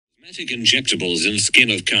Cosmetic injectables in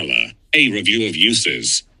skin of color, a review of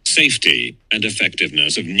uses, safety, and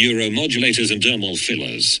effectiveness of neuromodulators and dermal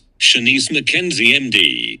fillers. Shanice McKenzie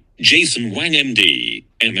MD, Jason Wang MD,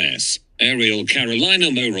 MS, Arielle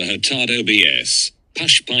Carolina Mora Hurtado BS,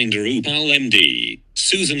 Pushpinder Uppal MD,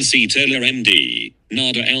 Susan C. Taylor MD,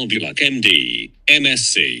 Nada Elbuluk MD,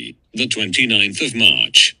 MSc, the 29th of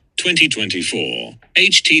March, 2024,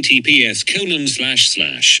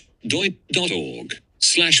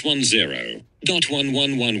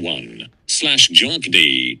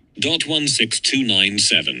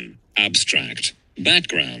 Abstract.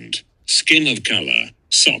 Background. Skin of color,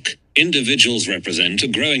 SOC. Individuals represent a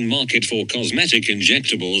growing market for cosmetic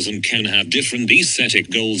injectables and can have different aesthetic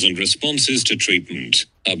goals and responses to treatment.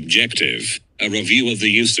 Objective. A review of the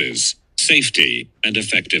uses, safety, and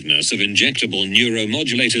effectiveness of injectable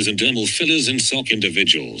neuromodulators and dermal fillers in SOC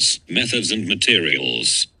individuals. Methods and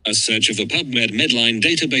materials. A search of the PubMed Medline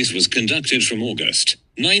database was conducted from August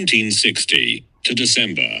 1960 to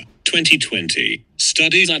December 2020.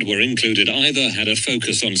 Studies that were included either had a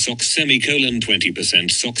focus on SOC (20%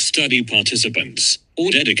 SOC study participants, or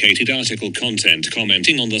dedicated article content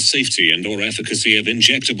commenting on the safety and/or efficacy of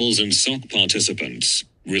injectables in SOC participants.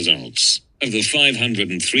 Results. Of the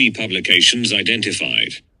 503 publications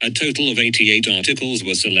identified, a total of 88 articles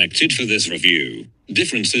were selected for this review.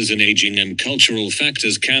 Differences in aging and cultural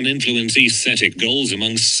factors can influence aesthetic goals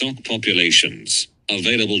amongst SOC populations.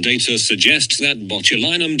 Available data suggests that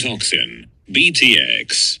botulinum toxin,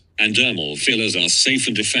 BTX, and dermal fillers are safe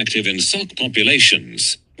and effective in SOC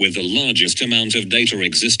populations, with the largest amount of data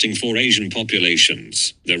existing for Asian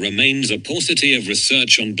populations. There remains a paucity of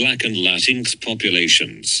research on Black and Latinx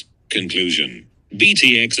populations. Conclusion.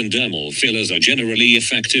 BTX and dermal fillers are generally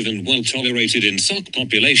effective and well tolerated in SOC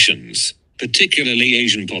populations, particularly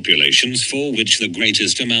Asian populations for which the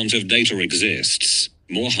greatest amount of data exists.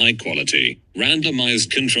 More high-quality, randomized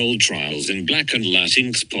controlled trials in Black and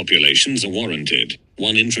Latinx populations are warranted.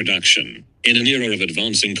 1. Introduction. In an era of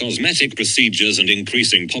advancing cosmetic procedures and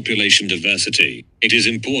increasing population diversity, it is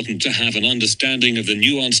important to have an understanding of the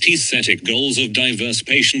nuanced aesthetic goals of diverse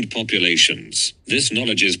patient populations. This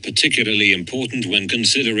knowledge is particularly important when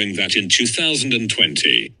considering that in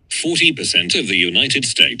 2020, 40% of the United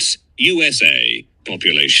States, USA,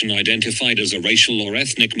 population identified as a racial or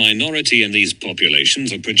ethnic minority, and these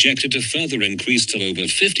populations are projected to further increase to over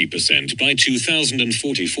 50% by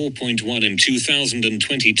 2044.1 in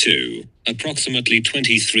 2022. Approximately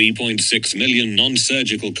 23.6 million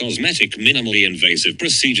non-surgical cosmetic minimally invasive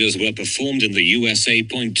procedures were performed in the USA.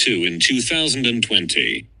 2 in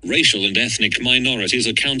 2020. Racial and ethnic minorities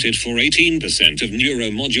accounted for 18% of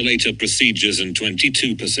neuromodulator procedures and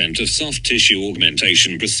 22% of soft tissue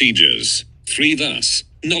augmentation procedures. 3. Thus,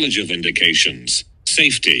 knowledge of indications,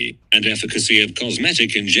 safety, and efficacy of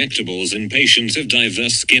cosmetic injectables in patients of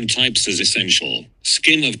diverse skin types is essential.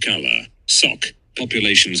 Skin of color, SOC,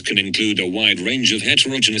 populations can include a wide range of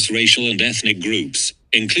heterogeneous racial and ethnic groups,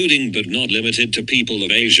 including but not limited to people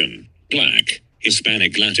of Asian, Black,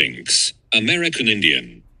 Hispanic, Latinx, American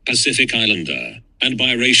Indian, Pacific Islander, and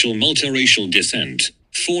biracial multiracial descent.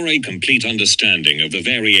 For a complete understanding of the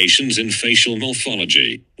variations in facial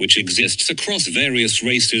morphology, which exists across various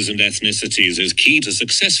races and ethnicities, is key to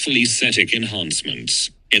successful aesthetic enhancements.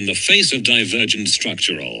 In the face of divergent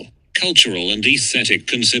structural, cultural, and aesthetic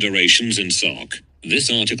considerations in SOC, this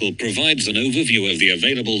article provides an overview of the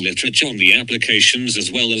available literature on the applications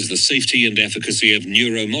as well as the safety and efficacy of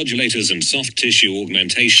neuromodulators and soft tissue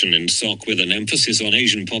augmentation in SOC, with an emphasis on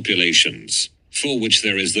Asian populations, for which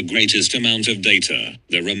there is the greatest amount of data.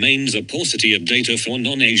 There remains a paucity of data for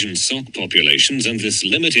non-Asian SOC populations, and this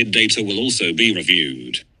limited data will also be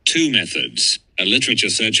reviewed. 2 methods. A literature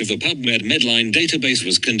search of the PubMed Medline database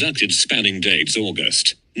was conducted spanning dates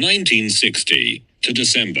August 1960 to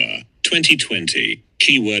December 2020.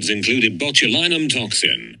 Keywords included botulinum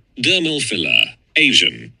toxin, dermal filler,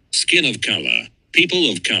 Asian, skin of color, people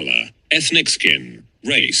of color, ethnic skin,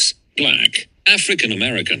 race, Black, African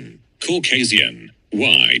American, Caucasian,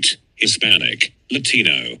 white, Hispanic,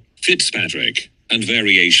 Latino, Fitzpatrick, and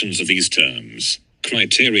variations of these terms.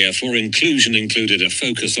 Criteria for inclusion included a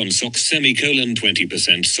focus on SOC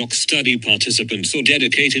 (20% SOC study participants or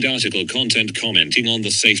dedicated article content commenting on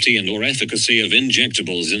the safety and/or efficacy of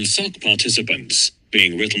injectables in SOC participants,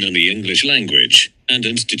 being written in the English language, and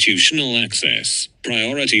institutional access.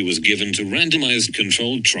 Priority was given to randomized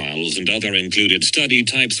controlled trials, and other included study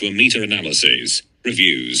types were meta-analyses,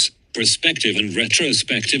 reviews, prospective and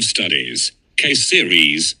retrospective studies, case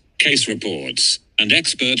series, case reports, and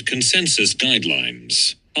expert consensus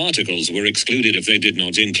guidelines. Articles were excluded if they did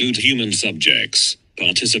not include human subjects.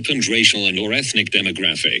 participant racial and/or ethnic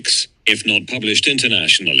demographics, if not published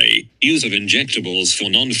internationally, use of injectables for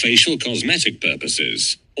non-facial cosmetic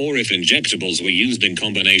purposes, or if injectables were used in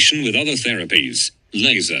combination with other therapies,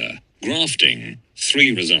 laser, grafting.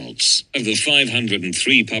 3 results. Of the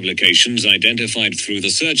 503 publications identified through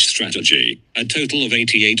the search strategy, a total of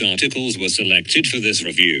 88 articles were selected for this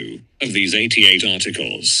review. Of these 88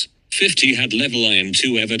 articles, 50 had level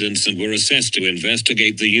IM2 evidence and were assessed to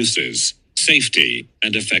investigate the uses, safety,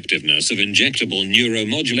 and effectiveness of injectable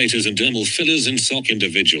neuromodulators and dermal fillers in SOC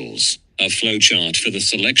individuals. A flowchart for the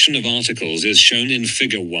selection of articles is shown in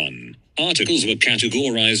Figure 1. Articles were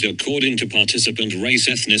categorized according to participant race,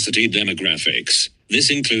 ethnicity, demographics.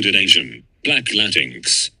 This included Asian, Black,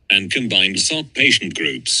 Latinx, and combined SOC patient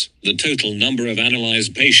groups. The total number of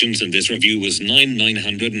analyzed patients in this review was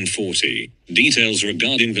 940. Details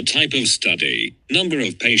regarding the type of study, number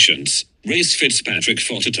of patients, race Fitzpatrick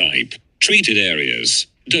phototype, treated areas,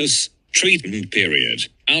 dose, treatment period,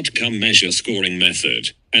 outcome measure scoring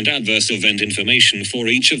method, and adverse event information for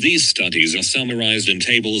each of these studies are summarized in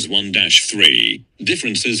Tables 1-3.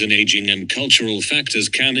 Differences in aging and cultural factors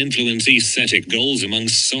can influence aesthetic goals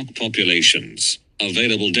amongst SOC populations.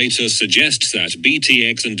 Available data suggests that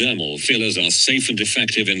BTX and dermal fillers are safe and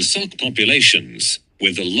effective in SOC populations,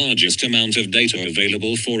 with the largest amount of data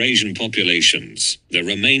available for Asian populations. There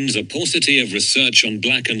remains a paucity of research on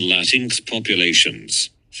Black and Latinx populations.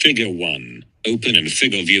 Figure 1. Open in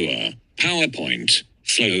Figure Viewer. PowerPoint.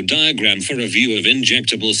 Flow diagram for review of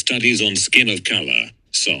injectable studies on skin of color,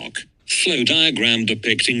 SOC. Flow diagram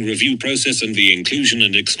depicting review process and the inclusion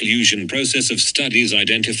and exclusion process of studies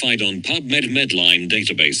identified on PubMed Medline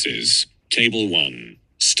databases. Table 1.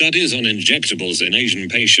 Studies on injectables in Asian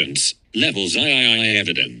patients, levels III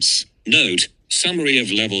evidence. Note, summary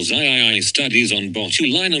of levels III studies on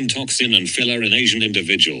botulinum toxin and filler in Asian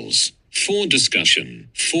individuals. For discussion.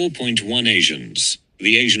 4.1 Asians.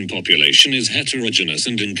 The Asian population is heterogeneous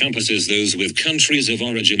and encompasses those with countries of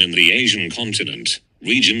origin in the Asian continent.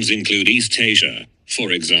 Regions include East Asia,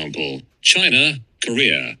 for example, China,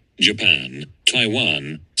 Korea, Japan,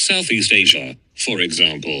 Taiwan, Southeast Asia, for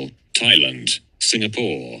example, Thailand,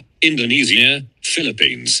 Singapore, Indonesia,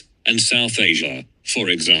 Philippines, and South Asia, for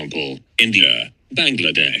example, India,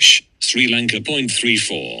 Bangladesh, Sri Lanka.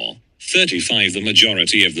 34. 35. The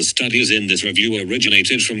majority of the studies in this review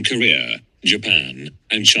originated from Korea, Japan,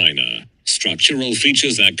 and China. Structural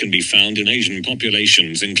features that can be found in Asian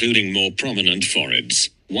populations including more prominent foreheads,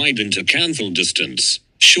 wide intercanthal distance,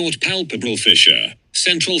 short palpebral fissure,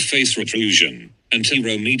 central face protrusion,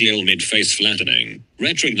 anteromedial mid-face flattening,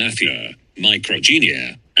 retrognathia,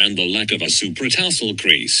 microgenia, and the lack of a supratarsal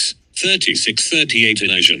crease. 36. 38 in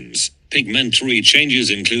Asians. Pigmentary changes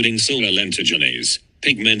including solar lentigenias,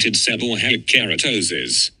 pigmented seborrheic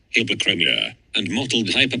keratosis, hyperchromia, and mottled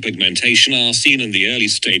hyperpigmentation are seen in the early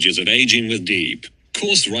stages of aging with deep,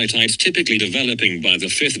 coarse rhytides typically developing by the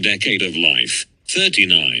 5th decade of life.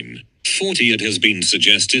 39. 40. It has been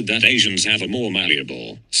suggested that Asians have a more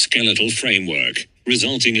malleable, skeletal framework,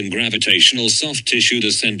 resulting in gravitational soft tissue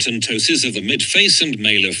descent and ptosis of the mid-face and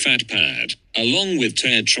malar fat pad, along with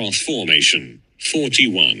tear trough formation.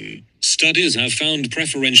 41. Studies have found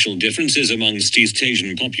preferential differences amongst East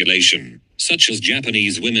Asian population, such as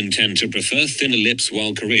Japanese women tend to prefer thinner lips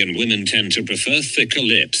while Korean women tend to prefer thicker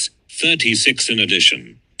lips. 36. In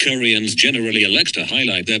addition, Koreans generally elect to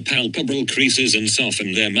highlight their palpebral creases and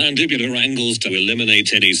soften their mandibular angles to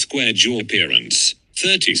eliminate any square jaw appearance.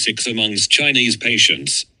 36. Amongst Chinese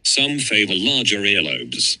patients, some favor larger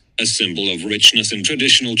earlobes, a symbol of richness in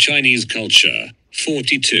traditional Chinese culture.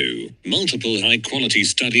 42. Multiple high-quality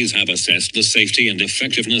studies have assessed the safety and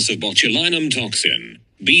effectiveness of botulinum toxin,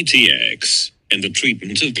 BTX, in the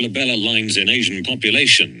treatment of glabellar lines in Asian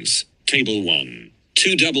populations. Table 1.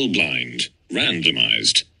 2 double-blind,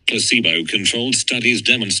 randomized, placebo-controlled studies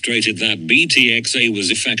demonstrated that BTXA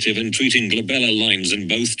was effective in treating glabellar lines in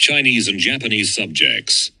both Chinese and Japanese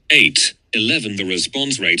subjects. 8. 11. The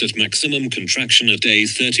response rate at maximum contraction at day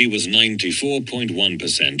 30 was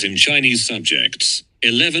 94.1% in Chinese subjects.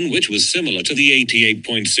 11. Which was similar to the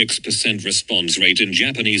 88.6% response rate in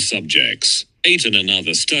Japanese subjects. 8. In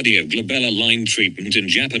another study of glabellar line treatment in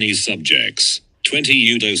Japanese subjects, 20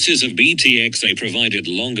 U doses of BTXA provided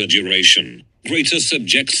longer duration, greater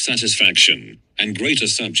subject satisfaction, and greater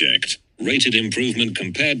subject rated improvement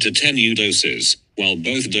compared to 10 U doses, while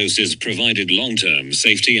both doses provided long-term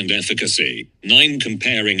safety and efficacy. 9.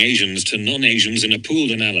 Comparing Asians to non-Asians in a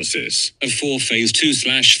pooled analysis of 4 Phase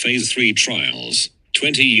 2/Phase 3 trials.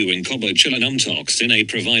 20 U in botulinum toxin A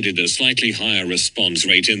provided a slightly higher response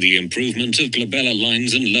rate in the improvement of glabellar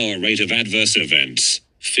lines and lower rate of adverse events.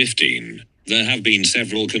 15. There have been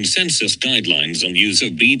several consensus guidelines on use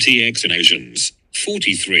of BTX in Asians.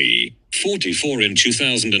 43, 44 in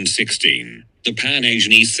 2016. The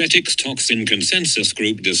Pan-Asian Aesthetics Toxin Consensus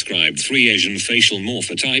Group described 3 Asian facial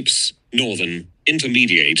morphotypes, Northern,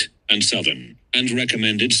 Intermediate, and Southern, and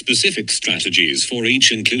recommended specific strategies for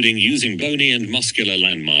each, including using bony and muscular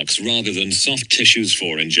landmarks rather than soft tissues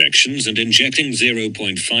for injections and injecting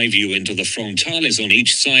 0.5 U into the frontalis on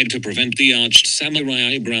each side to prevent the arched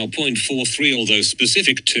samurai eyebrow. 43 Although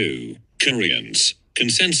specific to Koreans,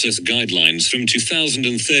 consensus guidelines from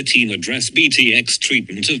 2013 address BTX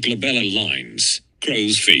treatment of glabellar lines,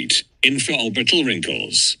 crow's feet, infraorbital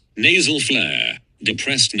wrinkles, nasal flare,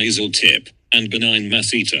 depressed nasal tip, and benign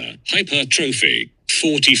masseter hypertrophy.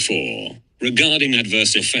 44. Regarding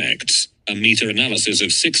adverse effects, a meta-analysis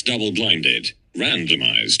of 6 double-blinded,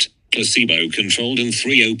 randomized, placebo-controlled and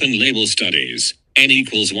 3 open-label studies, N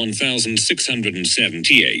equals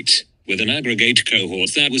 1,678, with an aggregate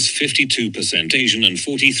cohort that was 52% Asian and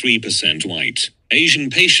 43% white. Asian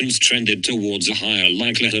patients trended towards a higher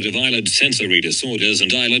likelihood of eyelid sensory disorders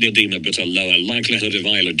and eyelid edema but a lower likelihood of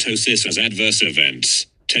eyelid ptosis as adverse events.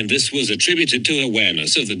 10. This was attributed to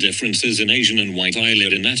awareness of the differences in Asian and white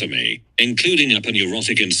eyelid anatomy, including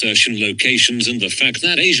aponeurotic insertion locations and the fact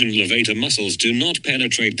that Asian levator muscles do not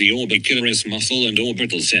penetrate the orbicularis muscle and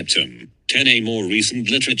orbital septum. 10. A more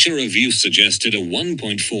recent literature review suggested a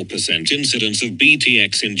 1.4% incidence of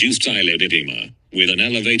BTX-induced eyelid edema, with an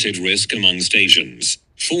elevated risk amongst Asians.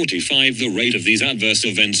 45. The rate of these adverse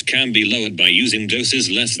events can be lowered by using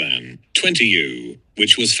doses less than 20 U,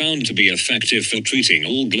 which was found to be effective for treating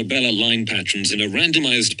all glabellar line patterns in a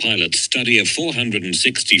randomized pilot study of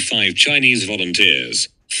 465 Chinese volunteers.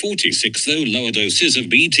 46. Though lower doses of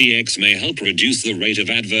BTX may help reduce the rate of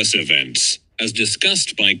adverse events, as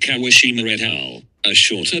discussed by Kawashima et al., a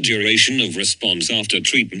shorter duration of response after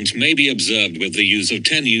treatment may be observed with the use of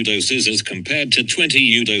 10 U doses as compared to 20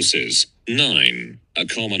 U doses. 9. A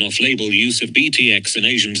common off-label use of BTX in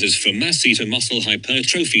Asians is for masseter muscle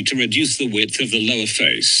hypertrophy to reduce the width of the lower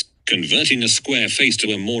face, converting a square face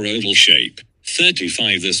to a more oval shape.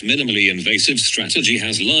 35. This minimally invasive strategy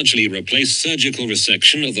has largely replaced surgical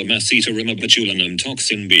resection of the masseter rimibotulinum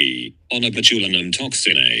toxin B, onibotulinum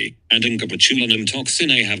toxin A, and incabotulinum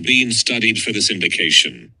toxin A have been studied for this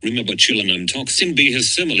indication. Rimibotulinum toxin B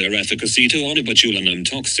has similar efficacy to onibotulinum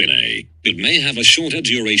toxin A, but may have a shorter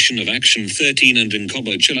duration of action. 13. And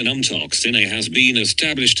incabotulinum toxin A has been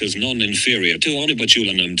established as non-inferior to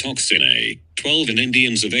onibotulinum toxin A. 12. In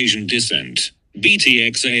Indians of Asian descent,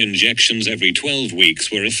 BTXA injections every 12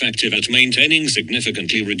 weeks were effective at maintaining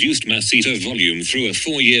significantly reduced masseter volume through a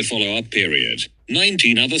 4-year follow-up period.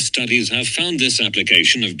 19. Other studies have found this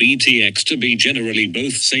application of BTX to be generally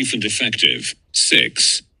both safe and effective.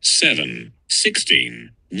 6, 7,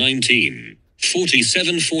 16, 19.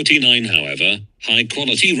 47. 49. However,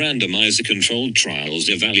 high-quality randomized controlled trials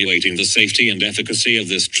evaluating the safety and efficacy of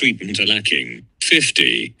this treatment are lacking.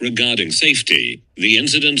 50. Regarding safety, the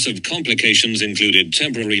incidence of complications included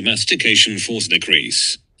temporary mastication force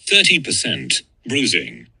decrease, 30%,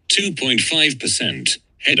 bruising, 2.5%,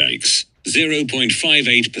 headaches,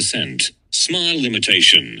 0.58%, smile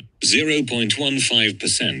limitation,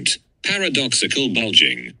 0.15%, paradoxical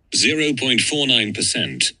bulging,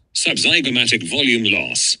 0.49%, subzygomatic volume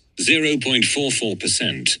loss,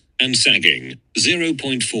 0.44%, and sagging,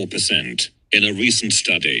 0.4%. In a recent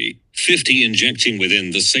study, 50 injecting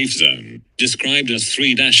within the safe zone, described as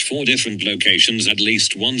 3-4 different locations at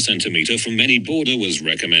least 1 centimeter from any border, was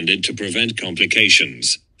recommended to prevent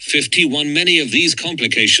complications. 51. Many of these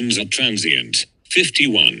complications are transient.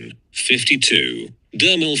 51. 52.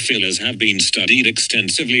 Dermal fillers have been studied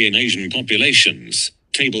extensively in Asian populations.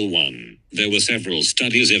 Table 1. There were several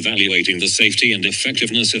studies evaluating the safety and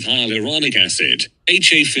effectiveness of hyaluronic acid,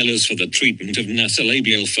 HA fillers for the treatment of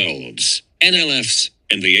nasolabial folds, NLFs,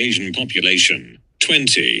 in the Asian population.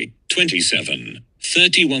 20, 27,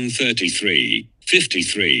 31, 33,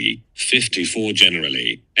 53, 54.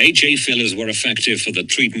 Generally, HA fillers were effective for the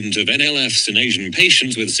treatment of NLFs in Asian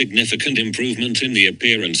patients with significant improvement in the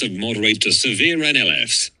appearance of moderate to severe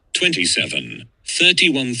NLFs. 27,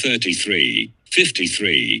 31, 33,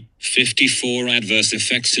 53, 54. Adverse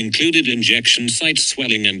effects included injection site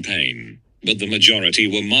swelling and pain, but the majority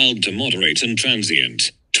were mild to moderate and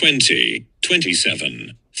transient. 20,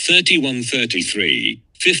 27, 31, 33,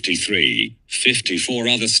 53, 54.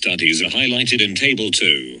 Other studies are highlighted in Table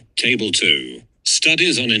 2. Table 2.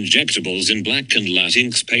 Studies on injectables in Black and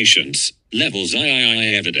Latinx patients. Levels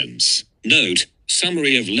III evidence. Note,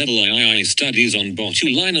 summary of level III studies on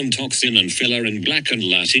botulinum toxin and filler in Black and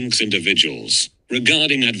Latinx individuals.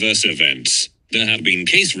 Regarding adverse events, There have been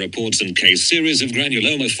case reports and case series of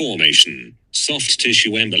granuloma formation, soft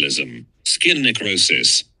tissue embolism, skin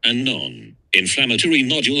necrosis, and non-inflammatory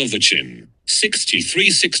nodule of the chin.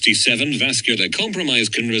 63-67 vascular compromise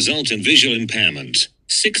can result in visual impairment.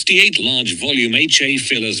 68 large volume HA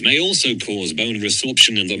fillers may also cause bone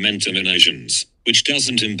resorption in the mentum and lesions, which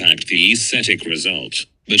doesn't impact the aesthetic result,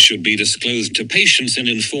 but should be disclosed to patients in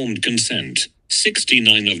informed consent.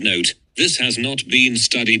 69 of note, this has not been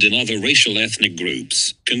studied in other racial ethnic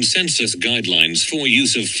groups. Consensus guidelines for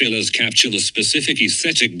use of fillers capture the specific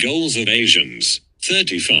aesthetic goals of Asians.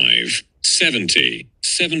 35, 70,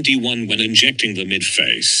 71 when injecting the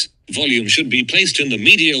mid-face. Volume should be placed in the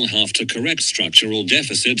medial half to correct structural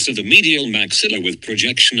deficits of the medial maxilla with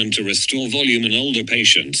projection and to restore volume in older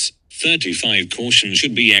patients. 35 caution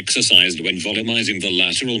should be exercised when volumizing the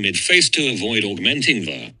lateral mid-face to avoid augmenting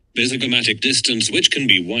the bizygomatic distance, which can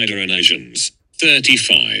be wider in Asians.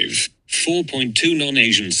 35. 4.2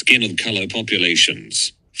 non-Asian skin of color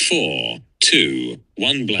populations. 4, 2,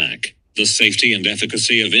 1 black. The safety and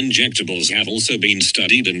efficacy of injectables have also been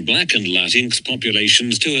studied in Black and Latinx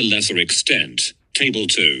populations to a lesser extent. Table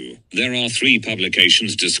 2. There are 3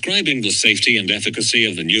 publications describing the safety and efficacy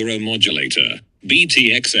of the neuromodulator,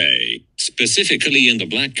 BTXA, specifically in the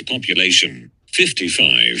Black population.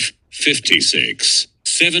 55, 56,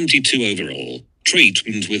 72 overall.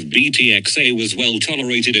 Treatment with BTXA was well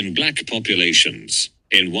tolerated in Black populations.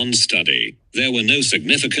 In one study, there were no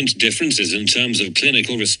significant differences in terms of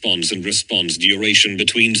clinical response and response duration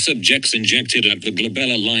between subjects injected at the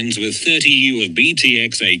glabellar lines with 30 U of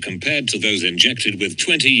BTXA compared to those injected with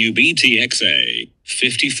 20 U BTXA.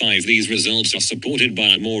 55. These results are supported by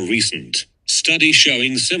a more recent study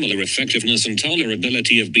showing similar effectiveness and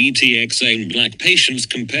tolerability of BTXA in Black patients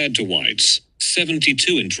compared to whites.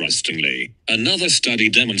 72. Interestingly, another study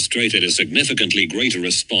demonstrated a significantly greater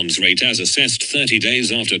response rate as assessed 30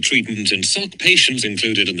 days after treatment in SOC patients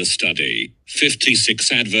included in the study.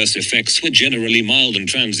 56. Adverse effects were generally mild and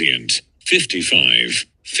transient. 55,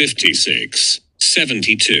 56,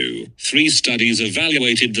 72. 3 studies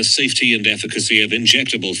evaluated the safety and efficacy of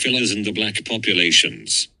injectable fillers in the Black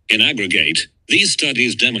populations. In aggregate, these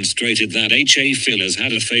studies demonstrated that HA fillers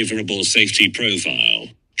had a favorable safety profile.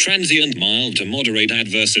 Transient mild to moderate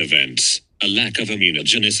adverse events, a lack of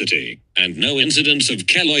immunogenicity, and no incidence of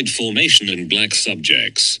keloid formation in Black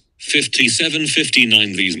subjects.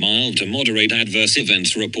 57-59. These mild to moderate adverse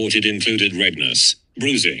events reported included redness,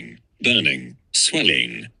 bruising, burning,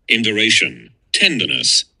 swelling, induration,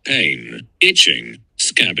 tenderness, pain, itching,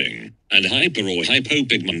 scabbing, and hyper or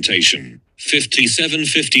hypopigmentation.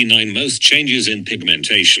 57-59. Most changes in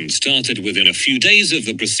pigmentation started within a few days of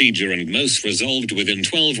the procedure and most resolved within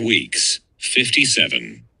 12 weeks.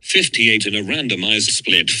 57-58. In a randomized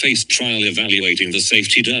split-face trial evaluating the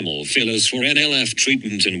safety dermal fillers for NLF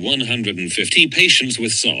treatment in 150 patients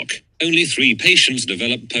with SOC, only 3 patients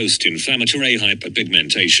developed post-inflammatory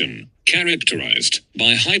hyperpigmentation, characterized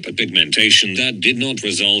by hyperpigmentation that did not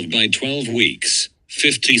resolve by 12 weeks.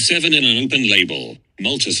 57. In an open-label,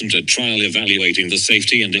 multicenter trial evaluating the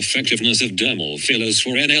safety and effectiveness of dermal fillers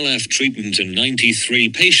for NLF treatment in 93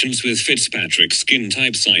 patients with Fitzpatrick skin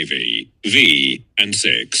types IV, V, and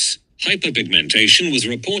 6. Hyperpigmentation was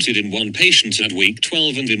reported in 1 patient at week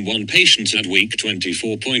 12 and in 1 patient at week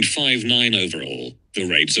 24.59 overall. The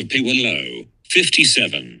rates of P were low.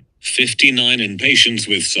 57-59. In patients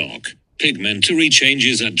with SOC, pigmentary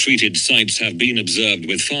changes at treated sites have been observed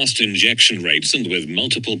with fast injection rates and with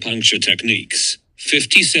multiple puncture techniques.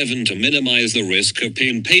 57. To minimize the risk of P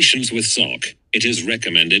in patients with SOC, it is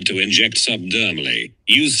recommended to inject subdermally,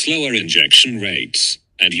 use slower injection rates,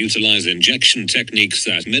 and utilize injection techniques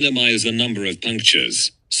that minimize the number of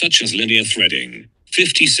punctures, such as linear threading.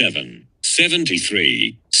 57.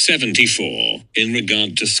 73, 74. In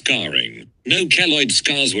regard to scarring, no keloid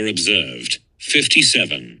scars were observed.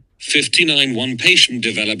 57. 59. 1 patient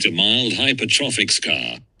developed a mild hypertrophic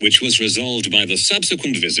scar, which was resolved by the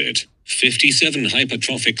subsequent visit. 57.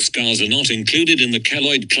 Hypertrophic scars are not included in the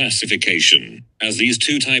keloid classification, as these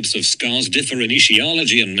 2 types of scars differ in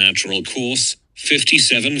etiology and natural course.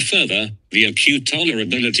 57. Further, the acute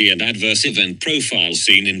tolerability and adverse event profile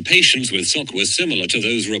seen in patients with SOC was similar to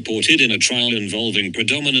those reported in a trial involving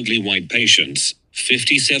predominantly white patients.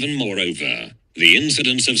 57. Moreover, the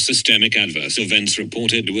incidence of systemic adverse events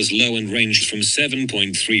reported was low and ranged from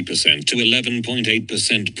 7.3% to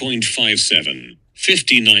 11.8%. 57.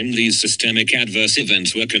 59. These systemic adverse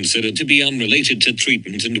events were considered to be unrelated to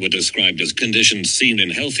treatment and were described as conditions seen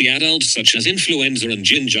in healthy adults such as influenza and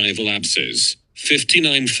gingival abscess.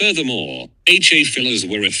 59. Furthermore, HA fillers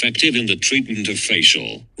were effective in the treatment of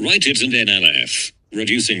facial, rhytids and NLF.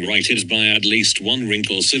 reducing rated by at least 1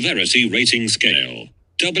 wrinkle severity rating scale.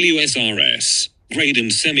 WSRS. Grade in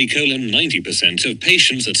 90% of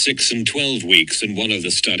patients at 6 and 12 weeks in one of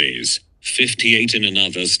the studies. 58 in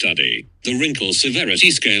another study. The wrinkle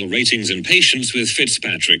severity scale ratings in patients with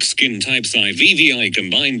Fitzpatrick skin types IVVI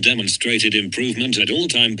combined demonstrated improvement at all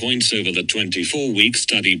time points over the 24-week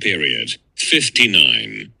study period.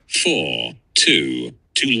 59. 4. 2.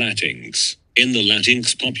 Latinx. In the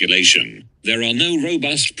Latinx population, there are no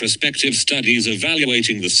robust prospective studies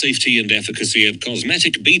evaluating the safety and efficacy of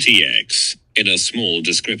cosmetic BTX. In a small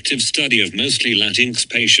descriptive study of mostly Latinx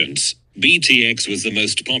patients, BTX was the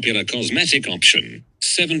most popular cosmetic option.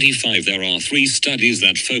 75. There are 3 studies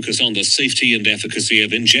that focus on the safety and efficacy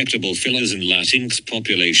of injectable fillers in Latinx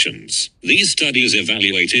populations. These studies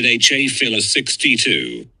evaluated HA filler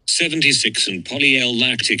 62, 76 and polyL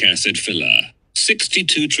lactic acid filler.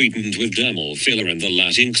 62 treatment with dermal filler in the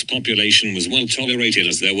Latinx population was well tolerated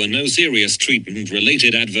as there were no serious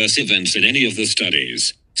treatment-related adverse events in any of the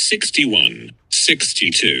studies. 61,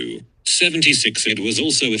 62, 76. It was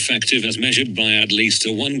also effective as measured by at least a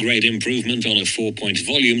 1-grade improvement on a 4-point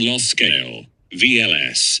volume loss scale,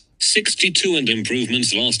 VLS. 62 and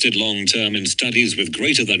improvements lasted long-term in studies with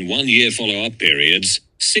greater than 1-year follow-up periods.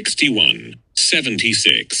 61,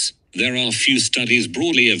 76. There are few studies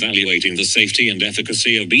broadly evaluating the safety and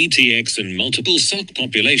efficacy of BTX in multiple SOC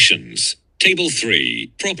populations. Table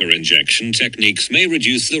 3. Proper injection techniques may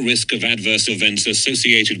reduce the risk of adverse events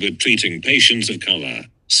associated with treating patients of color.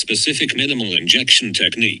 Specific minimal injection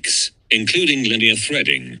techniques, including linear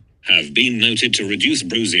threading, have been noted to reduce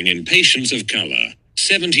bruising in patients of color.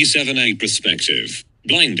 77. Prospective,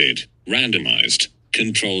 blinded, randomized,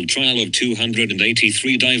 controlled trial of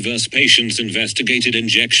 283 diverse patients investigated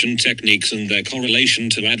injection techniques and their correlation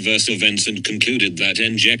to adverse events and concluded that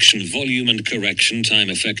injection volume and correction time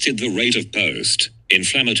affected the rate of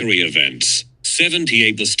post-inflammatory events.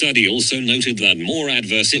 78. The study also noted that more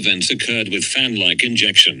adverse events occurred with fan-like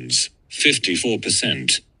injections,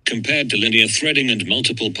 54%, compared to linear threading and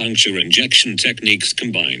multiple puncture injection techniques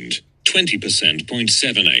combined. 20%.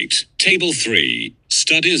 Table 3.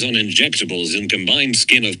 Studies on injectables in combined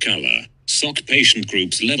skin of color, SOC patient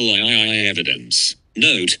groups level III evidence.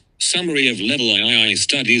 Note, summary of level III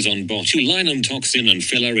studies on botulinum toxin and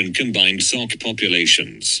filler in combined SOC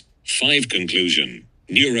populations. 5. Conclusion.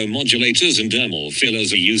 Neuromodulators and dermal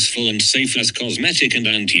fillers are useful and safe as cosmetic and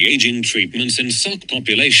anti-aging treatments in SOC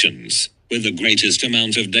populations, with the greatest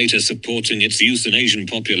amount of data supporting its use in Asian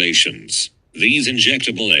populations. These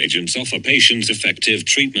injectable agents offer patients effective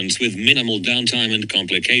treatments with minimal downtime and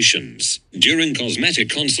complications. During cosmetic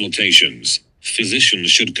consultations,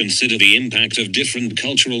 physicians should consider the impact of different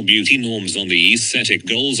cultural beauty norms on the aesthetic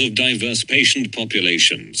goals of diverse patient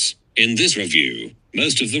populations. In this review,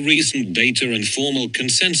 most of the recent data and formal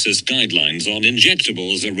consensus guidelines on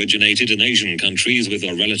injectables originated in Asian countries with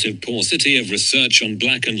a relative paucity of research on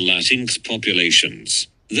Black and Latinx populations.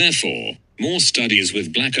 Therefore, more studies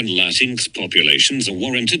with Black and Latinx populations are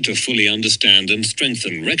warranted to fully understand and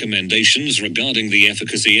strengthen recommendations regarding the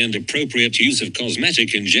efficacy and appropriate use of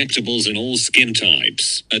cosmetic injectables in all skin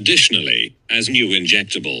types. Additionally, as new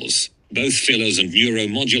injectables, both fillers and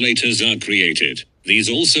neuromodulators are created. These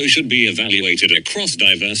also should be evaluated across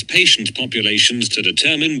diverse patient populations to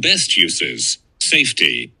determine best uses,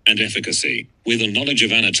 safety, and efficacy. With a knowledge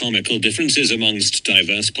of anatomical differences amongst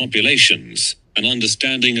diverse populations, an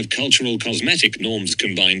understanding of cultural cosmetic norms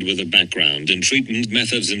combined with a background in treatment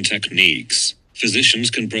methods and techniques, physicians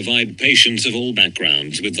can provide patients of all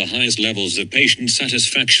backgrounds with the highest levels of patient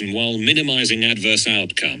satisfaction while minimizing adverse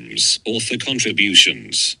outcomes. Author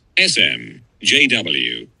contributions. SM,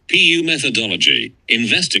 JW, PU methodology,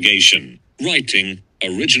 investigation, writing,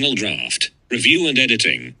 original draft, review and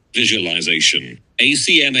editing, visualization,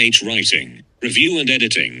 ACMH writing, review and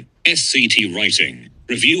editing, SCT writing,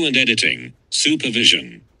 review and editing,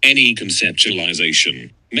 supervision, NE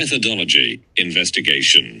conceptualization, methodology,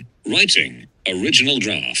 investigation, writing, original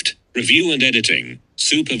draft, review and editing,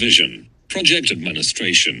 supervision, project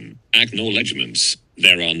administration, acknowledgements.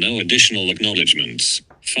 There are no additional acknowledgements.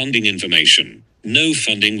 Funding information. No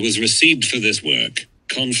funding was received for this work.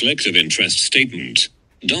 Conflict of interest statement.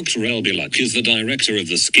 Dr. Elbuluk is the director of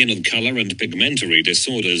the Skin of Color and Pigmentary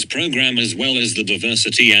Disorders program as well as the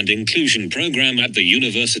Diversity and Inclusion program at the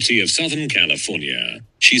University of Southern California.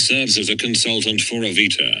 She serves as a consultant for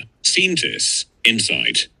Avita, Synthes,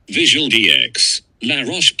 Insight, Visual DX, La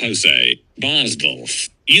Roche-Posay, Barsdorf,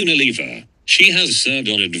 Unilever. She has served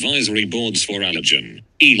on advisory boards for Allergan,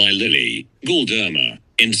 Eli Lilly, Galderma,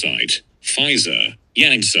 Insight, Pfizer,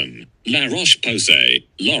 Janssen, La Roche-Posay,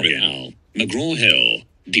 L'Oreal, McGraw-Hill,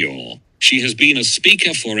 Dior, She has been a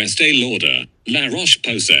speaker for Estee Lauder, La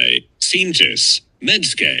Roche-Posay, Scientis,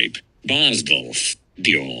 Medscape, Beiersdorf,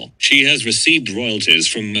 Dior. She has received royalties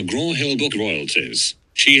from McGraw-Hill Book Royalties.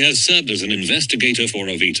 She has served as an investigator for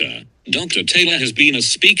Avita. Dr. Taylor has been a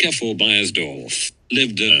speaker for Beiersdorf,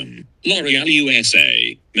 Liv Derm, L'Oreal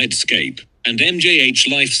USA, Medscape, and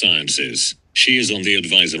MJH Life Sciences. She is on the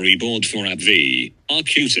advisory board for AbbVie,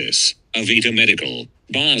 Arcutis, Avita Medical,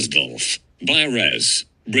 Beiersdorf, Biores,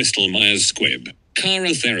 Bristol Myers Squibb,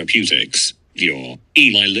 Cara Therapeutics, Dior,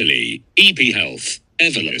 Eli Lilly, EP Health,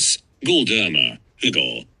 Evolus, Galderma,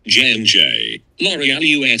 Hugo, J&J, L'Oreal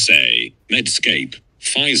USA, Medscape,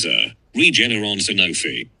 Pfizer, Regeneron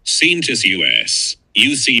Sanofi, Scientis US,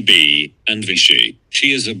 UCB, and Vichy.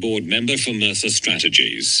 She is a board member for Mercer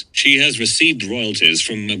Strategies. She has received royalties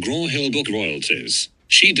from McGraw-Hill Book Royalties.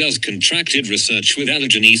 She does contracted research with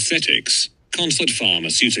Allergen Aesthetics, Concert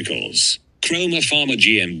Pharmaceuticals, Chroma Pharma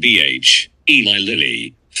GmbH, Eli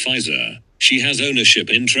Lilly, Pfizer. She has ownership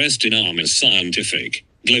interest in Armis Scientific,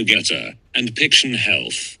 Glogetta, and Piction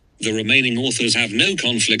Health. The remaining authors have no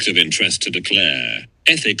conflict of interest to declare.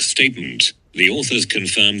 Ethics statement. The authors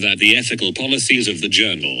confirm that the ethical policies of the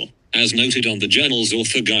journal, as noted on the journal's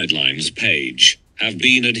author guidelines page, have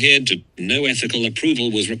been adhered to. No ethical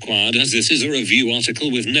approval was required as this is a review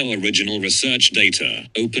article with no original research data.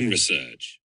 Open research.